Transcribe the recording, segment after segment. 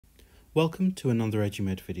Welcome to another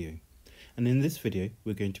EduMed video, and in this video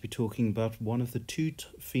we're going to be talking about one of the two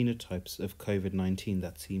phenotypes of COVID-19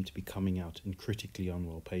 that seem to be coming out in critically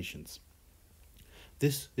unwell patients.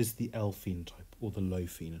 This is the L-phenotype or the low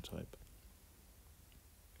phenotype.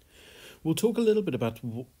 We'll talk a little bit about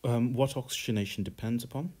what oxygenation depends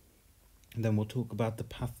upon, and then we'll talk about the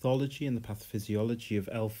pathology and the pathophysiology of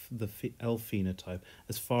the L-phenotype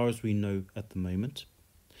as far as we know at the moment.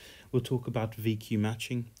 We'll talk about VQ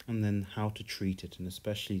matching and then how to treat it, and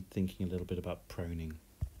especially thinking a little bit about proning.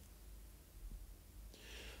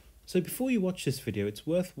 So before you watch this video, it's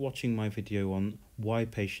worth watching my video on why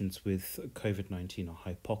patients with COVID-19 are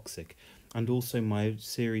hypoxic, and also my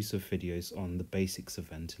series of videos on the basics of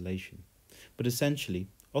ventilation. But essentially,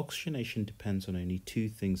 oxygenation depends on only two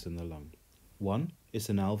things in the lung. One is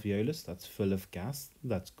an alveolus that's full of gas,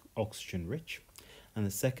 that's oxygen rich. And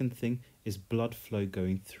the second thing is blood flow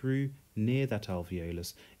going through near that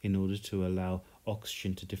alveolus in order to allow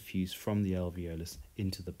oxygen to diffuse from the alveolus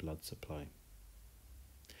into the blood supply.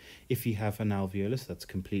 If you have an alveolus that's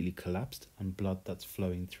completely collapsed and blood that's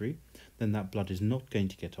flowing through, then that blood is not going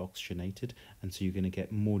to get oxygenated, and so you're going to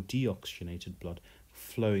get more deoxygenated blood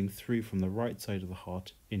flowing through from the right side of the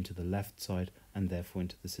heart into the left side and therefore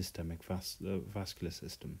into the systemic vascular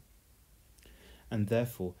system. And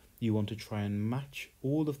therefore, you want to try and match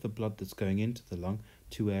all of the blood that's going into the lung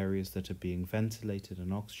to areas that are being ventilated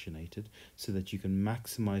and oxygenated so that you can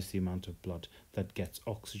maximize the amount of blood that gets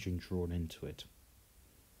oxygen drawn into it.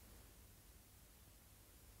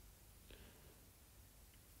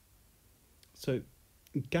 So,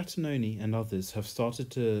 Gattinoni and others have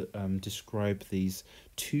started to describe these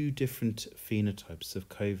two different phenotypes of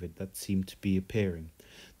COVID that seem to be appearing.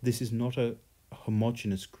 This is not a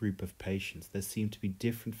homogeneous group of patients. There seem to be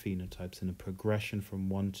different phenotypes and a progression from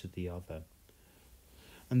one to the other.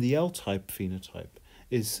 And the L-type phenotype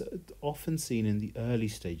is often seen in the early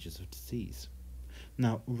stages of disease.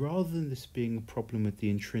 Now, rather than this being a problem with the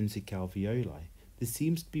intrinsic alveoli, this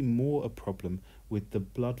seems to be more a problem with the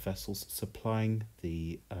blood vessels supplying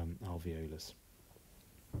the alveolus.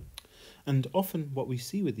 And often what we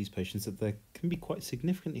see with these patients is that they can be quite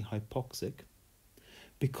significantly hypoxic,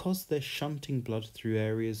 because they're shunting blood through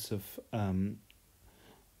areas of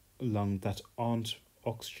lung that aren't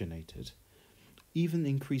oxygenated. Even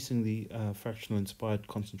increasing the fractional inspired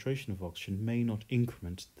concentration of oxygen may not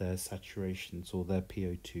increment their saturations or their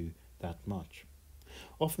PO2 that much.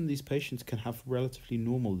 Often these patients can have relatively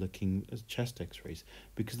normal looking chest x-rays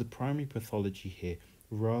because the primary pathology here,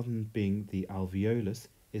 rather than being the alveolus,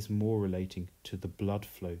 is more relating to the blood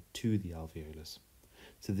flow to the alveolus.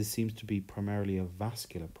 So this seems to be primarily a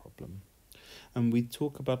vascular problem. And we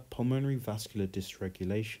talk about pulmonary vascular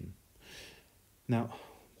dysregulation. Now,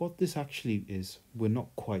 what this actually is, we're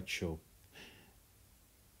not quite sure.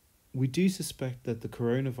 We do suspect that the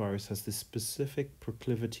coronavirus has this specific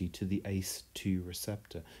proclivity to the ACE2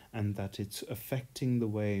 receptor, and that it's affecting the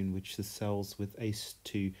way in which the cells with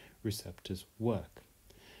ACE2 receptors work.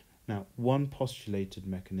 Now, one postulated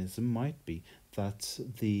mechanism might be that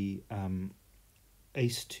the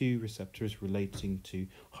ACE2 receptor is relating to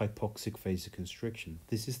hypoxic vasoconstriction.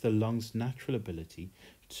 This is the lung's natural ability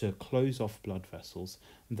to close off blood vessels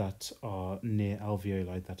that are near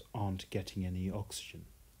alveoli that aren't getting any oxygen.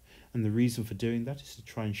 And the reason for doing that is to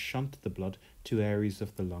try and shunt the blood to areas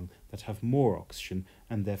of the lung that have more oxygen,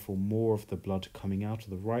 and therefore more of the blood coming out of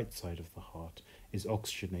the right side of the heart is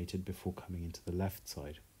oxygenated before coming into the left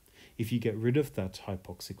side. If you get rid of that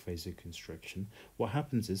hypoxic vasoconstriction, what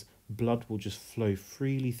happens is blood will just flow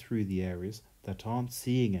freely through the areas that aren't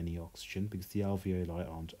seeing any oxygen because the alveoli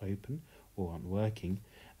aren't open or aren't working,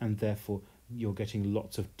 and therefore you're getting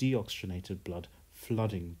lots of deoxygenated blood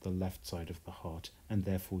flooding the left side of the heart and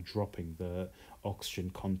therefore dropping the oxygen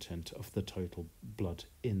content of the total blood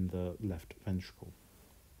in the left ventricle.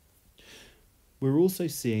 We're also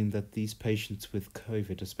seeing that these patients with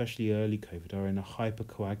COVID, especially early COVID, are in a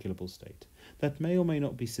hypercoagulable state. That may or may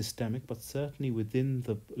not be systemic, but certainly within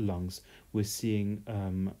the lungs, we're seeing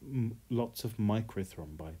lots of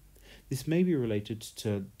micro-thrombi. This may be related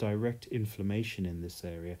to direct inflammation in this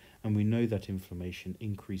area, and we know that inflammation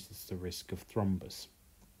increases the risk of thrombus.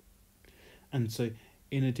 And so,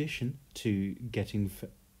 in addition to getting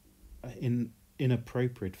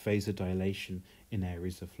inappropriate vasodilation in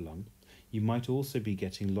areas of lung, you might also be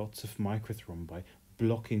getting lots of microthrombi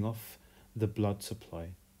blocking off the blood supply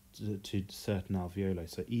to certain alveoli.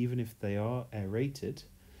 So even if they are aerated,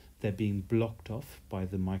 they're being blocked off by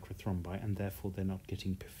the microthrombi, and therefore they're not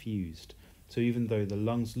getting perfused. So even though the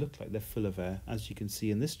lungs look like they're full of air, as you can see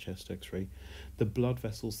in this chest x-ray, the blood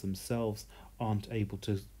vessels themselves aren't able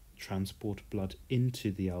to transport blood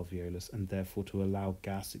into the alveolus and therefore to allow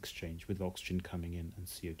gas exchange with oxygen coming in and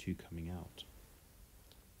CO2 coming out.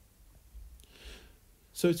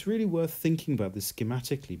 So it's really worth thinking about this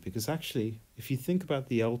schematically, because actually, if you think about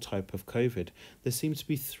the L type of COVID, there seems to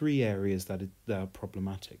be three areas that are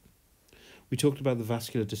problematic. We talked about the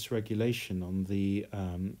vascular dysregulation on the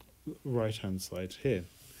right-hand side here.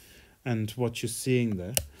 And what you're seeing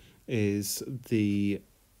there is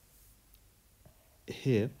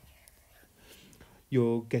here,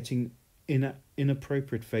 you're getting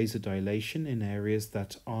inappropriate vasodilation in areas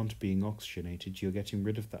that aren't being oxygenated. You're getting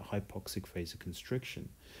rid of that hypoxic vasoconstriction,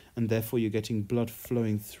 and therefore you're getting blood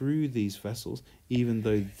flowing through these vessels, even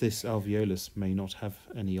though this alveolus may not have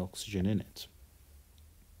any oxygen in it.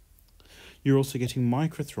 You're also getting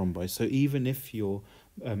micro-thrombi, so even if your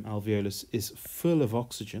alveolus is full of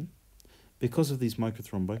oxygen, because of these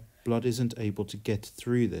micro-thrombi, blood isn't able to get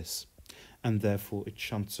through this, and therefore it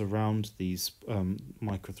shunts around these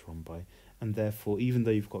micro-thrombi, and therefore even though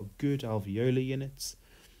you've got good alveolar units,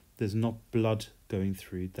 there's not blood going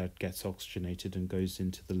through that gets oxygenated and goes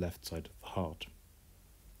into the left side of the heart.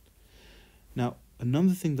 Now,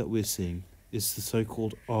 another thing that we're seeing is the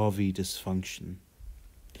so-called RV dysfunction.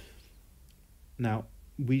 Now,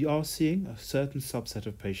 we are seeing a certain subset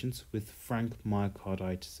of patients with frank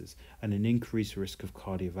myocarditis and an increased risk of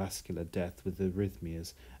cardiovascular death with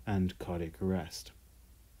arrhythmias and cardiac arrest.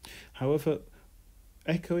 However,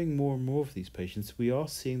 echoing more and more of these patients, we are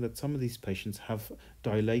seeing that some of these patients have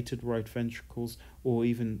dilated right ventricles or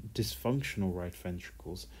even dysfunctional right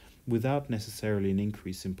ventricles without necessarily an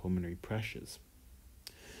increase in pulmonary pressures.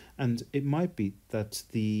 And it might be that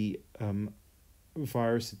the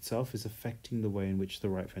virus itself is affecting the way in which the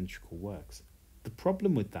right ventricle works. The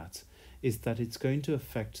problem with that is that it's going to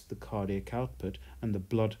affect the cardiac output and the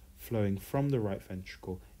blood flowing from the right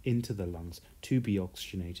ventricle into the lungs to be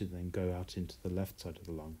oxygenated and then go out into the left side of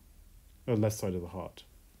the lung, or left side of the heart.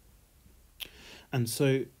 And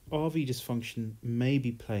so RV dysfunction may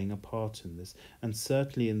be playing a part in this, and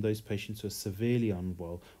certainly in those patients who are severely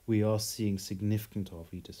unwell, we are seeing significant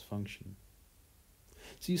RV dysfunction.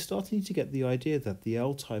 So you're starting to get the idea that the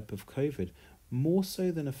L type of COVID, more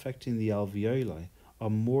so than affecting the alveoli, are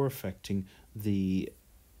more affecting the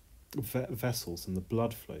vessels and the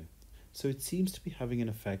blood flow. So it seems to be having an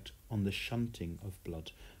effect on the shunting of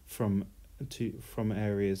blood from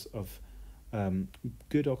areas of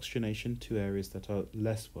good oxygenation to areas that are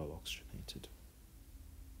less well oxygenated.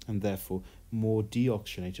 And therefore, more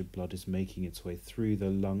deoxygenated blood is making its way through the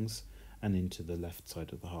lungs and into the left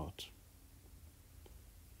side of the heart.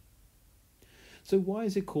 So why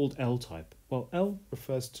is it called L-type? Well, L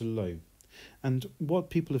refers to low. And what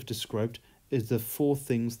people have described is the four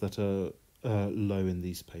things that are low in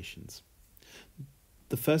these patients.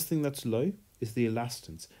 The first thing that's low is the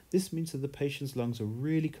elastance. This means that the patient's lungs are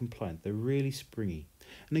really compliant, they're really springy.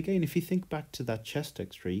 And again, if you think back to that chest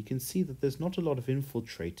x-ray, you can see that there's not a lot of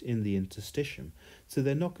infiltrate in the interstitium. So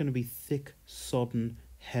they're not going to be thick, sodden,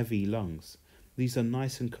 heavy lungs. These are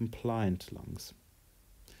nice and compliant lungs.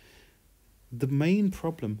 The main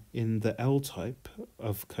problem in the L type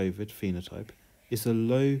of COVID phenotype is a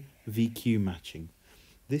low VQ matching.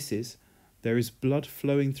 This is, there is blood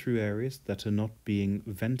flowing through areas that are not being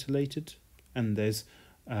ventilated, and there's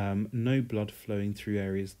no blood flowing through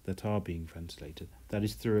areas that are being ventilated. That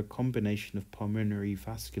is through a combination of pulmonary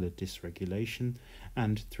vascular dysregulation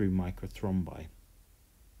and through micro-thrombi.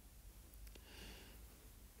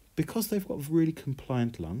 Because they've got really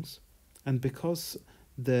compliant lungs, and because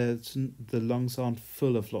the lungs aren't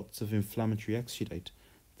full of lots of inflammatory exudate,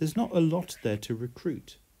 there's not a lot there to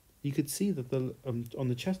recruit. You could see that on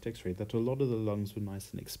the chest x-ray that a lot of the lungs were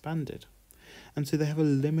nice and expanded. And so they have a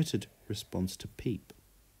limited response to PEEP.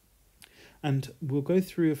 And we'll go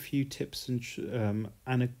through a few tips and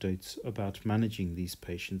anecdotes about managing these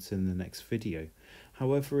patients in the next video.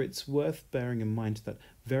 However, it's worth bearing in mind that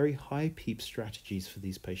very high PEEP strategies for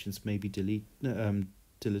these patients may be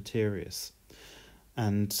deleterious.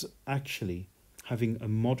 And actually, having a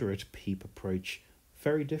moderate PEEP approach,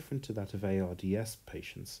 very different to that of ARDS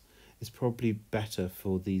patients, is probably better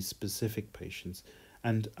for these specific patients.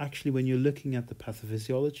 And actually, when you're looking at the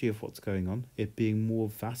pathophysiology of what's going on, it being more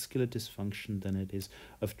vascular dysfunction than it is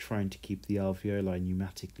of trying to keep the alveoli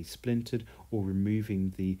pneumatically splintered or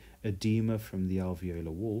removing the edema from the alveolar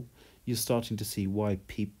wall, you're starting to see why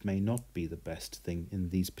PEEP may not be the best thing in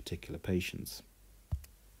these particular patients.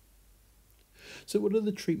 So what are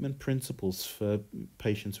the treatment principles for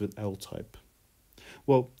patients with L-type?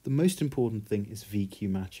 Well, the most important thing is VQ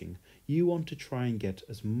matching. You want to try and get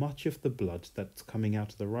as much of the blood that's coming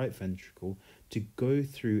out of the right ventricle to go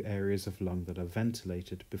through areas of lung that are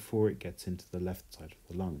ventilated before it gets into the left side of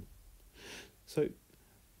the lung. So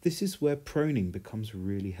this is where proning becomes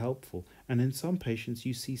really helpful, and in some patients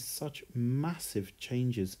you see such massive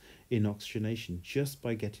changes in oxygenation just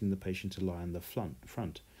by getting the patient to lie on the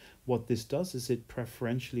front. What this does is it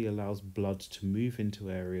preferentially allows blood to move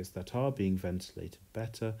into areas that are being ventilated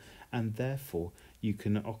better, and therefore you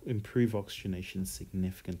can improve oxygenation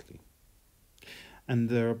significantly. And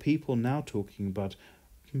there are people now talking about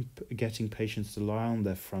getting patients to lie on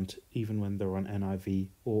their front even when they're on NIV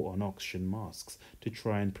or on oxygen masks to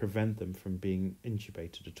try and prevent them from being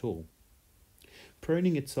intubated at all.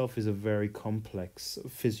 Proning itself is a very complex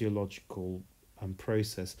physiological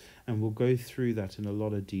process, and we'll go through that in a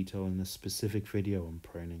lot of detail in a specific video on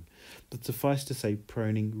proning. But suffice to say,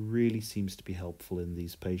 proning really seems to be helpful in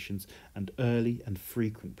these patients, and early and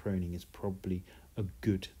frequent proning is probably a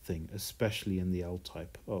good thing, especially in the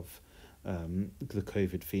L-type of the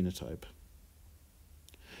COVID phenotype.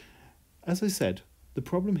 As I said, the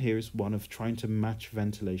problem here is one of trying to match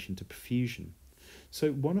ventilation to perfusion.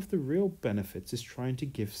 So one of the real benefits is trying to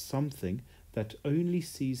give something that only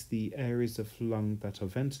sees the areas of lung that are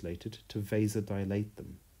ventilated to vasodilate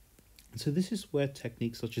them. So this is where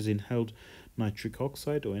techniques such as inhaled nitric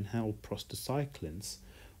oxide or inhaled prostacyclins,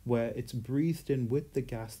 where it's breathed in with the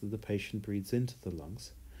gas that the patient breathes into the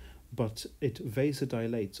lungs, but it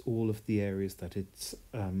vasodilates all of the areas that it's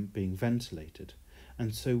being ventilated.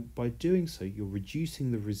 And so by doing so, you're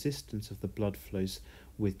reducing the resistance of the blood flows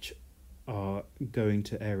which are going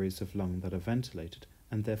to areas of lung that are ventilated,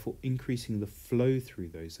 and therefore increasing the flow through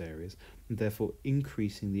those areas, and therefore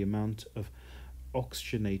increasing the amount of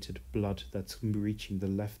oxygenated blood that's reaching the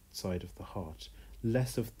left side of the heart.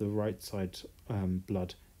 Less of the right side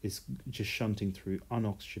blood is just shunting through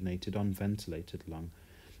unoxygenated, unventilated lung,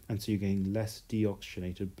 and so you're getting less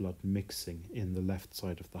deoxygenated blood mixing in the left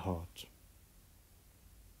side of the heart.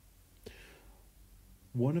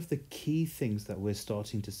 One of the key things that we're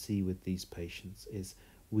starting to see with these patients is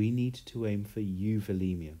we need to aim for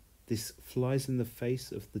euvolemia. This flies in the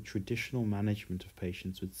face of the traditional management of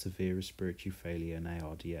patients with severe respiratory failure and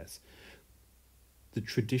ARDS. The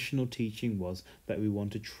traditional teaching was that we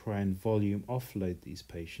want to try and volume offload these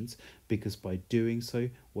patients, because by doing so,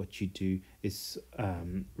 what you do is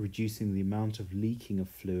reducing the amount of leaking of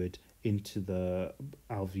fluid into the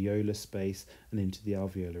alveolar space and into the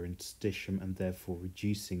alveolar interstitium, and therefore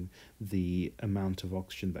reducing the amount of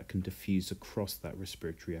oxygen that can diffuse across that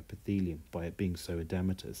respiratory epithelium by it being so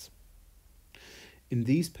edematous. In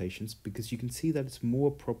these patients, because you can see that it's more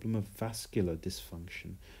a problem of vascular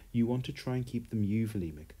dysfunction, you want to try and keep them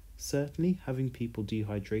euvolemic. Certainly, having people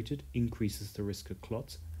dehydrated increases the risk of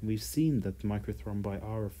clots, and we've seen that micro-thrombi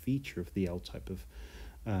are a feature of the L-type of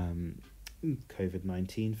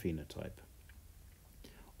COVID-19 phenotype.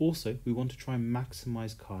 Also, we want to try and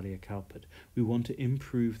maximize cardiac output. We want to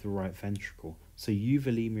improve the right ventricle, so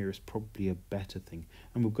euvolemia is probably a better thing,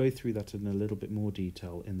 and we'll go through that in a little bit more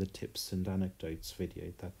detail in the tips and anecdotes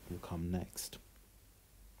video that will come next.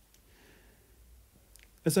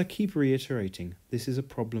 As I keep reiterating, this is a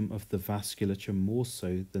problem of the vasculature more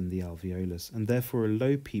so than the alveolus, and therefore a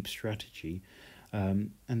low PEEP strategy,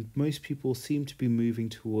 and most people seem to be moving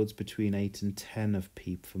towards between 8 and 10 of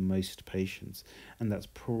PEEP for most patients, and that's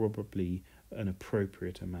probably an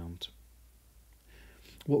appropriate amount.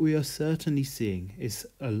 What we are certainly seeing is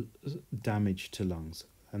a damage to lungs,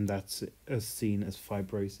 and that's as seen as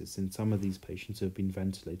fibrosis in some of these patients who have been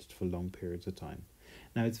ventilated for long periods of time.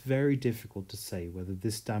 Now, it's very difficult to say whether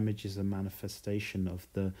this damage is a manifestation of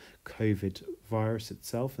the COVID virus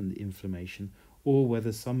itself and the inflammation, or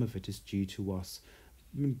whether some of it is due to us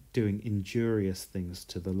doing injurious things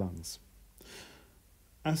to the lungs.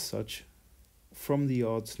 As such, from the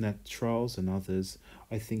ARDSNet trials and others,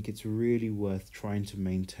 I think it's really worth trying to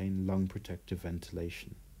maintain lung protective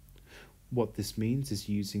ventilation. What this means is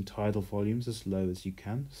using tidal volumes as low as you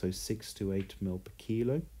can, so 6 to 8 ml per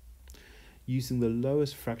kilo, using the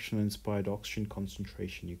lowest fractional inspired oxygen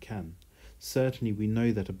concentration you can. Certainly, we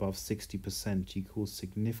know that above 60% you cause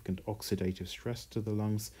significant oxidative stress to the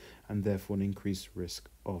lungs and therefore an increased risk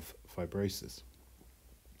of fibrosis.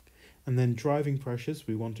 And then driving pressures,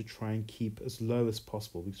 we want to try and keep as low as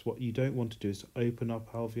possible, because what you don't want to do is to open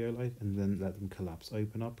up alveoli and then let them collapse,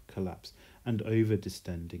 open up, collapse, and over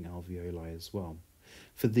distending alveoli as well.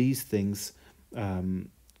 For these things,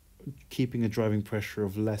 keeping a driving pressure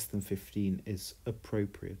of less than 15 is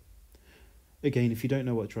appropriate. Again, if you don't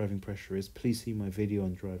know what driving pressure is, please see my video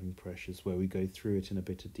on driving pressures where we go through it in a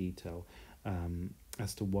bit of detail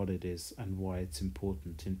as to what it is and why it's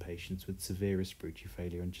important in patients with severe respiratory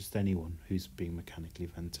failure and just anyone who's being mechanically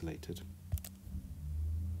ventilated.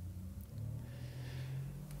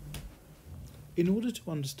 In order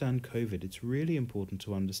to understand COVID, it's really important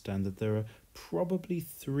to understand that there are probably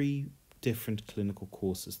 3 different clinical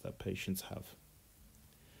courses that patients have.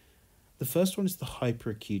 The first one is the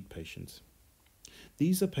hyperacute patients.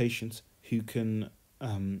 These are patients who can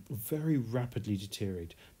very rapidly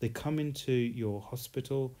deteriorate. They come into your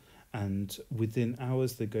hospital and within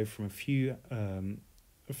hours they go from a few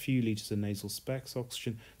litres of nasal specs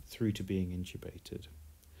oxygen through to being intubated.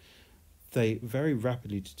 They very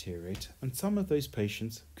rapidly deteriorate, and some of those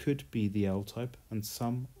patients could be the L-type and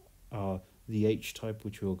some are the H-type,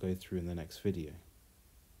 which we'll go through in the next video.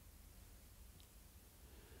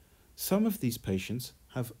 Some of these patients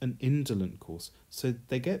have an indolent course, so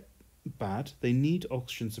they get bad, they need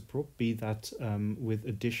oxygen support, be that with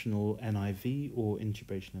additional NIV or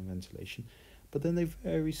intubation and ventilation, but then they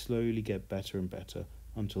very slowly get better and better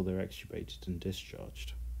until they're extubated and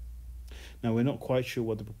discharged. Now, we're not quite sure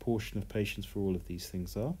what the proportion of patients for all of these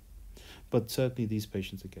things are, but certainly these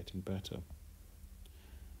patients are getting better.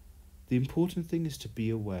 The important thing is to be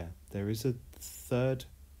aware there is a third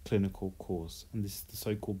clinical course, and this is the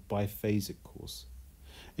so-called biphasic course.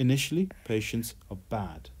 Initially, patients are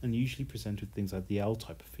bad and usually present with things like the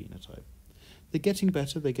L-type of phenotype. They're getting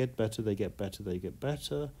better, they get better, they get better, they get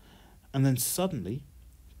better, and then suddenly,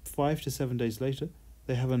 5 to 7 days later,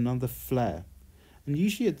 they have another flare. And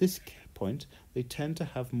usually at this point, they tend to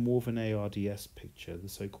have more of an ARDS picture, the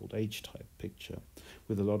so-called H-type picture,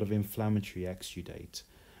 with a lot of inflammatory exudate.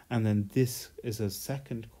 And then this is a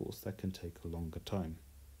second course that can take a longer time.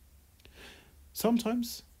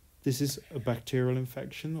 Sometimes this is a bacterial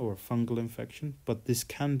infection or a fungal infection, but this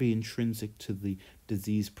can be intrinsic to the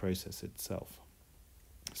disease process itself.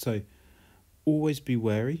 So always be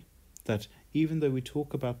wary that even though we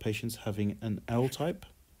talk about patients having an L-type,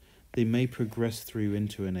 they may progress through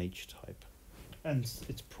into an H-type. And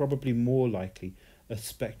it's probably more likely a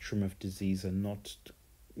spectrum of disease and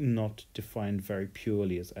not defined very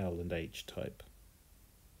purely as L and H-type.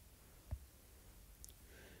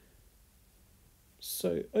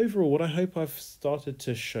 So overall, what I hope I've started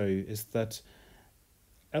to show is that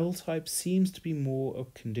L-type seems to be more a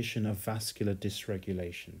condition of vascular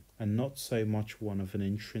dysregulation and not so much one of an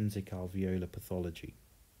intrinsic alveolar pathology.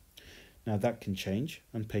 Now that can change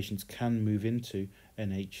and patients can move into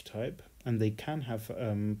an H-type and they can have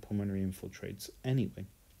pulmonary infiltrates anyway.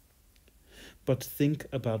 But think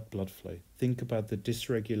about blood flow. Think about the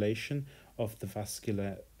dysregulation of the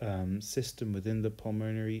vascular system within the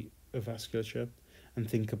pulmonary vasculature, and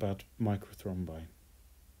think about micro-thrombi.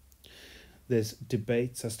 There's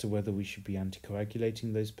debates as to whether we should be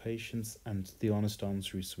anticoagulating those patients, and the honest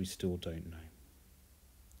answer is we still don't know.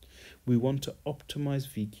 We want to optimize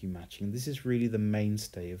VQ matching. This is really the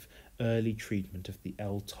mainstay of early treatment of the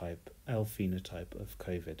L-type, L-phenotype of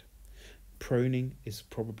COVID. Proning is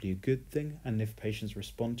probably a good thing, and if patients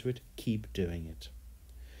respond to it, keep doing it.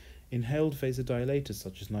 Inhaled vasodilators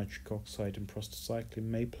such as nitric oxide and prostacyclin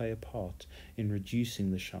may play a part in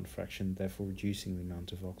reducing the shunt fraction, therefore reducing the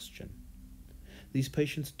amount of oxygen. These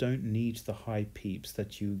patients don't need the high PEEPs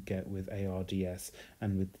that you get with ARDS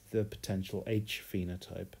and with the potential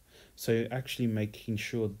H-phenotype. So actually making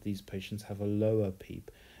sure that these patients have a lower PEEP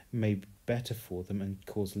may be better for them and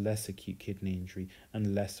cause less acute kidney injury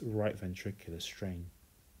and less right ventricular strain.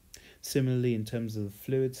 Similarly, in terms of the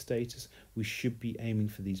fluid status, we should be aiming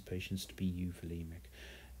for these patients to be euvolemic.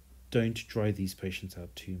 Don't dry these patients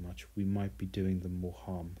out too much. We might be doing them more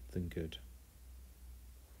harm than good.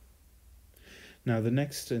 Now, the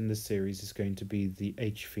next in this series is going to be the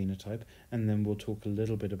H-phenotype, and then we'll talk a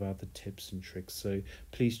little bit about the tips and tricks. So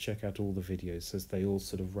please check out all the videos as they all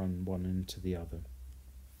sort of run one into the other.